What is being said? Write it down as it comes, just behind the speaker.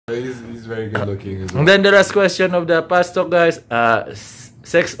So he's very good looking as well. And then the last question of the past talk, guys.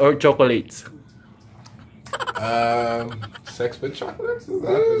 Sex or chocolates? Sex with chocolates?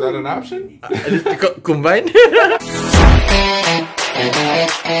 Is that an option? Combine?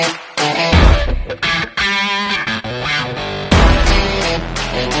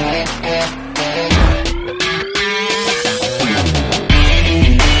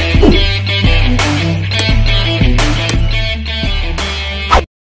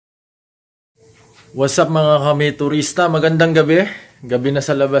 What's up mga Jamitorista? Magandang gabi. Gabi na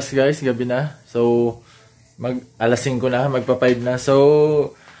sa labas guys, gabi na. So, alas 5 na, magpa 5 na.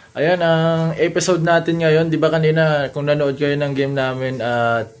 So, ayan ang episode natin ngayon. Di ba kanina kung nanood kayo ng game namin,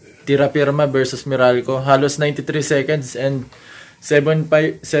 Tira Pirma versus Meralco. Halos 93 seconds and 7.5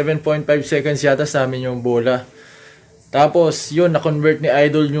 seconds yata sa amin yung bola. Tapos, yun, na-convert ni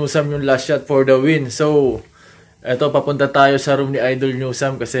Idol Newsome yung last shot for the win. So, eto, papunta tayo sa room ni Idol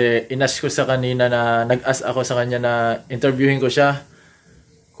Newsome kasi inask ko sa kanina na nag-ask ako sa kanya na interviewin ko siya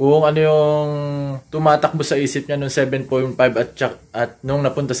kung ano yung tumatakbo sa isip niya nung 7.5 at nung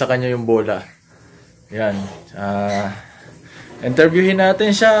napunta sa kanya yung bola. Yan. Interviewin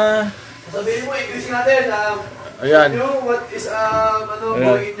natin siya. Sabihin mo, English natin. Ayan. What is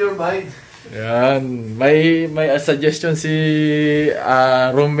going in your mind? Yan. May suggestion si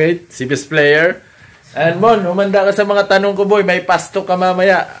roommate, si best player. And Mon, umanda ka sa mga tanong ko boy, may pastok ka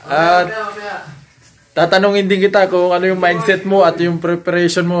mamaya. At tatanungin din kita kung ano yung mindset mo at yung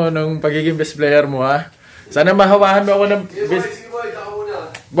preparation mo ng pagiging best player mo ha. Sana mahawahan mo ako ng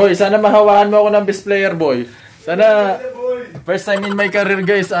boy, sana mahawahan mo ako ng best player boy. Sana first time in my career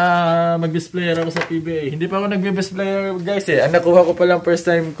guys, mag best player ako sa PBA. Hindi pa ako nag best player guys eh. Ang nakuha ko pa lang first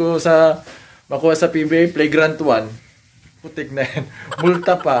time ko sa makuha sa PBA, Playground 1. Putik na yan.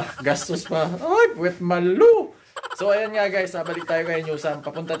 Multa pa. Gastos pa. Ay, puwet malu. So, ayan nga guys. Balik tayo kay Newsome.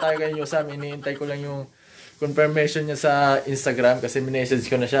 Papunta tayo kay Newsome. Iniintay ko lang yung confirmation niya sa Instagram kasi minessage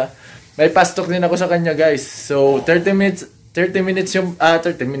ko na siya. May pastok din ako sa kanya guys. So, 30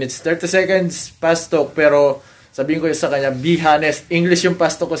 seconds pastok. Pero, sabihin ko sa kanya, be honest. English yung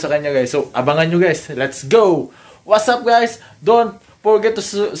pastok ko sa kanya guys. So, abangan nyo guys. Let's go! What's up guys? Don't forget to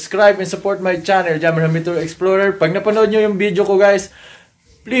subscribe and support my channel, Jamito Explorer. Pag napanood nyo yung video ko guys,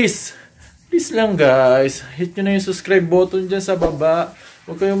 please lang guys, hit nyo na yung subscribe button dyan sa baba.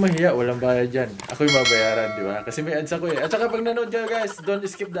 Huwag kayong mahiya, walang bayad dyan. Ako yung mabayaran, di ba? Kasi may ads ako eh. At saka pag nanood nyo guys, don't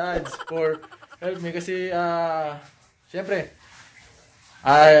skip the ads for help me. Kasi, syempre,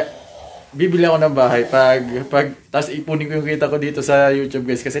 bibili ako ng bahay. Tapos ipunin ko yung kita ko dito sa YouTube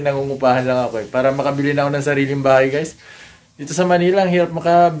guys. Kasi nangungupahan lang ako eh. Para makabili na ako ng sariling bahay guys. Dito sa Manila, ang hirap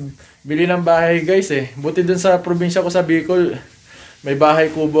makabili ng bahay guys eh. Buti dun sa probinsya ko sa Bicol, may bahay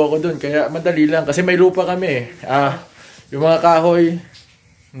kubo ako dun. Kaya madali lang. Kasi may lupa kami eh. Yung mga kahoy,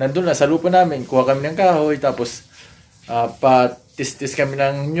 nandun na sa lupa namin. Kuha kami ng kahoy. Tapos, patis-tis kami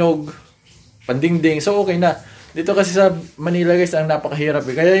ng nyog. Pandingding. So, okay na. Dito kasi sa Manila guys, ang napakahirap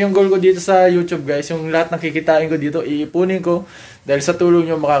eh. Kaya yung goal ko dito sa YouTube guys, yung lahat ng kikitain ko dito, iipunin ko. Dahil sa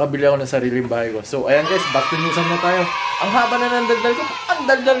tulong nyo, makakabili ako ng sariling bahay ko. So, ayan guys, back to Newsome na tayo. Ang haba na ng daldal ko. Ang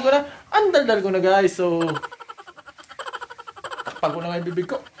daldal ko na guys. So, takpan ko na nga yung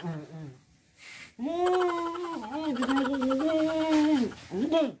bibig ko.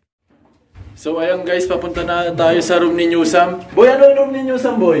 So, ayan guys, papunta na tayo sa room ni Newsome. Boy, ano yung room ni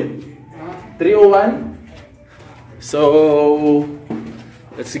Newsome, boy? 301? So,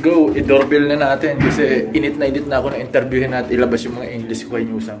 let's go. I-doorbell na natin kasi init na ako na interviewin at ilabas yung mga English ko kay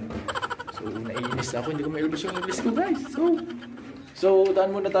Newsome. So, naiinis ako. Hindi ko mailabas yung English ko, guys. So,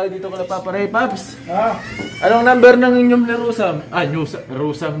 taan muna tayo dito ko na paparay, Paps. Anong number ng inyong ni Newsome?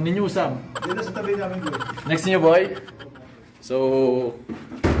 Newsome ni Newsome. Dito sa tabi namin, boy. Next niyo, boy. So,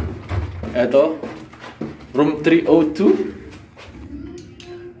 eto. Room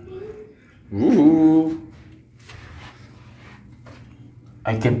 302. Woohoo!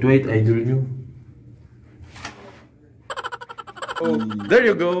 I can't wait, Idol New. Oh, there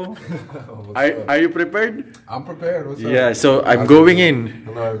you go. Are you prepared? I'm prepared. What's up? Yeah, so I'm going in.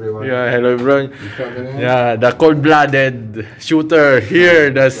 Hello everyone. Yeah, hello everyone. Yeah, the cold-blooded shooter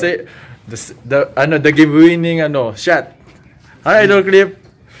here, the game-winning shot. Hi, Idol Clip.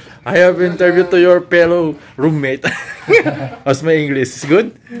 I have interviewed to your fellow roommate. How's my English? Is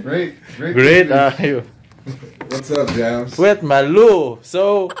good? Great. What's up, Jams? Wait, Malu.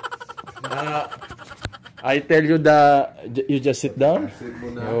 So, I tell you you just sit down.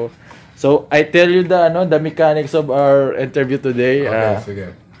 So I tell you the mechanics of our interview today.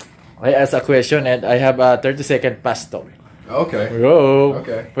 Okay, I ask a question and I have a 30-second pass talk. Okay. Bro.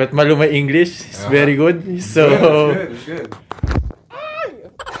 Okay. Wait, Malu, my English is very good. So. It's good.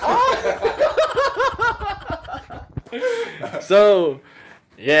 So,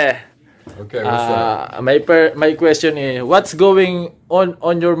 yeah. Okay, what's up? My question is, what's going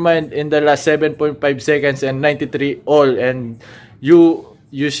on your mind in the last 7.5 seconds and 93 all, and you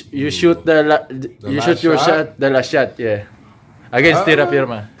shoot the last your shot? shot, the last shot, yeah, against Tira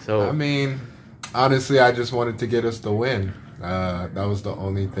Firma. So I mean, honestly, I just wanted to get us the win. That was the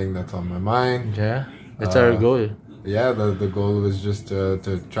only thing that's on my mind. yeah, that's our goal. Yeah, the goal was just to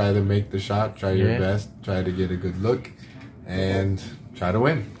try to make the shot, try your best, try to get a good look, and try to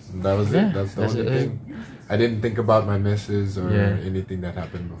win. That was it. That's the only thing. I didn't think about my misses or anything that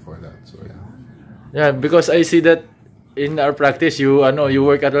happened before that. So Yeah, because I see that in our practice, you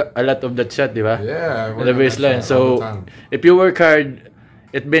work at a lot of that shot, di ba? Yeah, I work The on that baseline. shot all the So time. if you work hard,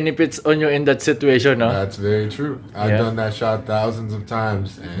 it benefits on you in that situation, no? That's very true. I've done that shot thousands of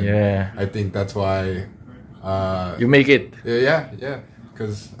times, and I think that's why. You make it. Yeah,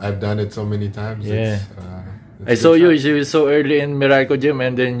 because I've done it so many times. Yeah. It's I a saw good you so early in Miracle Gym,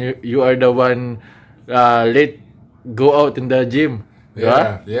 and then you are the one late go out in the gym.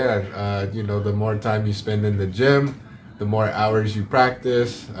 shot. Yeah. You know, the more time you spend in the gym, the more hours you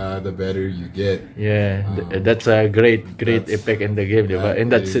practice, the better you get. Yeah, that's a great effect in the game, diba? In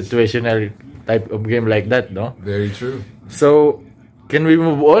that is situational type of game like that, no? Very true. So, can we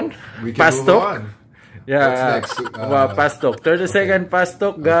move on? We can Past move talk? on. Yeah, What's next? past talk. 30-second past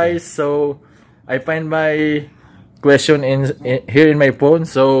talk, guys. So, I find my question here in my phone.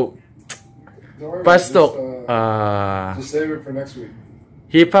 So, Don't worry past about talk. just save it for next week.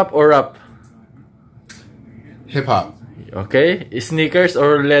 Hip hop or rap? Hip hop, Okay. Sneakers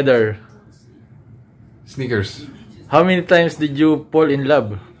or leather? sneakers. How many times did you fall in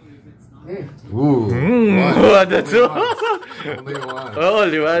love? Ooh, What? That's all. only one.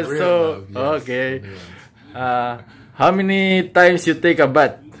 Only one. Real So, love, yes. okay. Only one. How many times you take a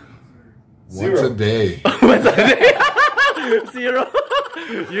bath? Once a day. Once a day. Zero.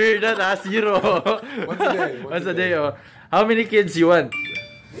 You hear that? Zero. Once a day. Once a day. Oh. How many kids you want?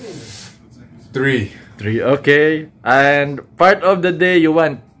 3. 3. Okay. And part of the day you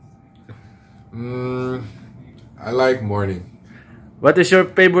want? I like morning. What is your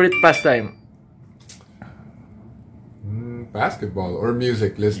favorite pastime? Basketball or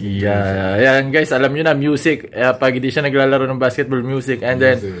music, listening to music. Yeah, yan guys, alam nyo na, music. Pag hindi siya naglalaro ng basketball, music. And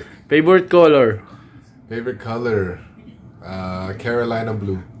then, Music. favorite color? Favorite color, Carolina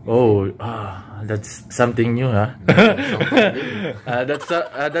blue. Oh, that's something new, huh?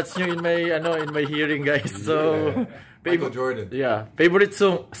 That's new in my hearing, guys. So, Michael Jordan. yeah, favorite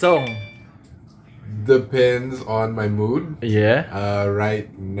song? Depends on my mood. Yeah, Right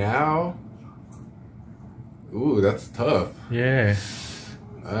now, ooh, that's tough. yeah,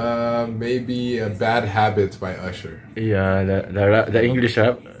 Maybe Bad Habits by Usher. yeah. The English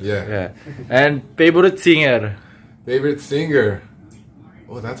rap. Yeah. Yeah. And favorite singer? Favorite singer.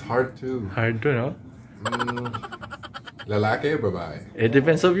 Oh, that's hard too. Hard to know. Lalaki or babae? It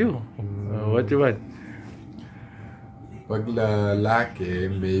depends of you. What you want? Pag lalaki,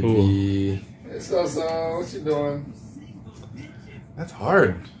 maybe. Hey, so, what you doing? That's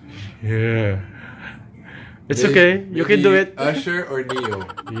hard. Yeah. It's Maybe- okay. You can do maybe it. Usher or Neo.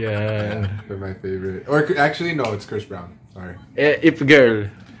 Yeah. For my favorite. Or actually, no, it's Chris Brown. Sorry. If girl.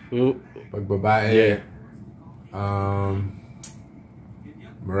 Pag babae, Yeah.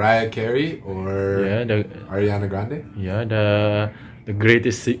 Mariah Carey or Yeah, Ariana Grande. the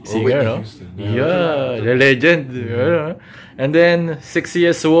greatest singer, Whitney no? Houston. Yeah, the legend. Yeah. And then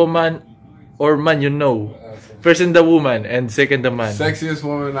sexiest woman or man you know. First in the woman and second the man. Sexiest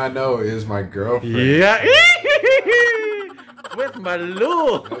woman I know is my girlfriend. Yeah. With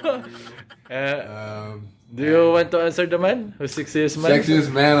Malu. Do you want to answer the man? Who's sexiest man? Sexiest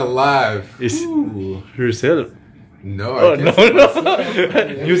man alive. Is Ooh. herself. No, Oh, I can't no.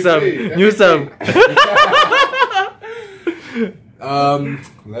 say Newsome.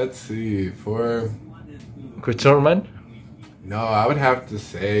 Let's see. For Coach Norman? no, I would have to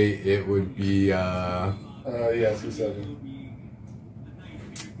say it would be Yes, you said it.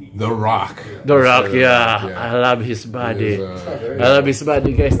 The Rock. The Rock, Sorry, yeah. I love his body. He is, I love his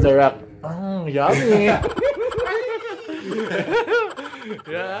body, guys. The Rock. Yummy.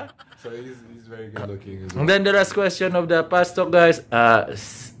 Yeah. so he's very good looking as well. And then the last question of the past talk, guys.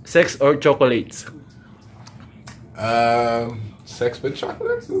 Sex or chocolates? Sex with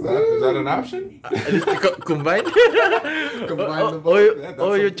chocolates? Is that an option? Combine? Combine the both? Yeah, that's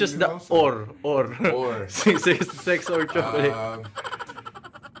or you something choose the also. or. Or. Sex or chocolate.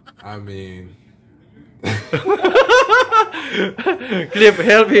 I mean, Cliff,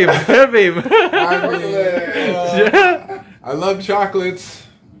 help him. I love chocolates.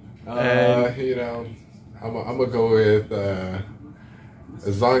 And- You know, I'm gonna go with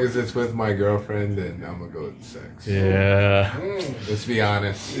as long as it's with my girlfriend, then I'm gonna go with sex. Yeah. Let's be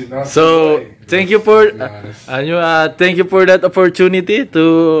honest. So thank you for thank you for that opportunity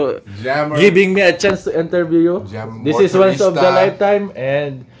to giving me a chance to interview you. This is once of the lifetime,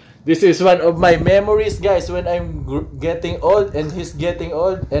 and this is one of my memories, guys. When I'm getting old and he's getting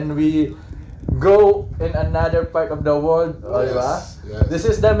old, and we go in another part of the world. Yes. This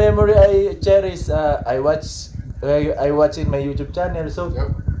is the memory I cherish. I watch in my YouTube channel. So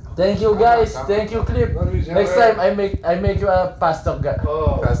thank you, guys. Thank you, Clip. Next time I make you a pastok.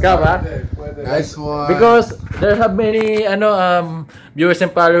 Nice one. Because there have many viewers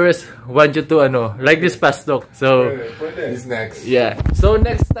and followers want you to like this pastok. So he's next. Yeah. So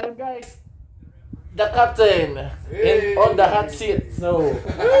next time, guys, the captain on the hot seat. So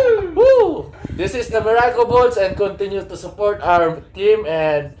woo! This is the Miracle Balls, and continue to support our team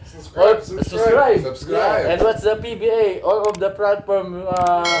and subscribe. Yeah. And what's the PBA? All of the platform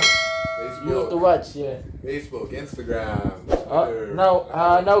you to watch. Yeah. Facebook, Instagram, Twitter.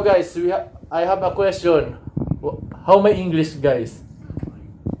 Now, guys, I have a question. How my English, guys?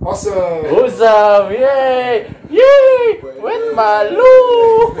 Awesome! Yay! Yay! When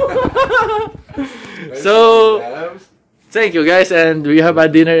malu! So, thank you, guys, and we have a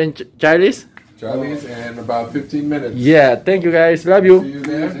dinner in Charlie's in about 15 minutes. Yeah, thank you, guys. Love you. See you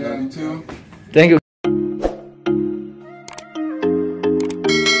there. Love you too. Thank you.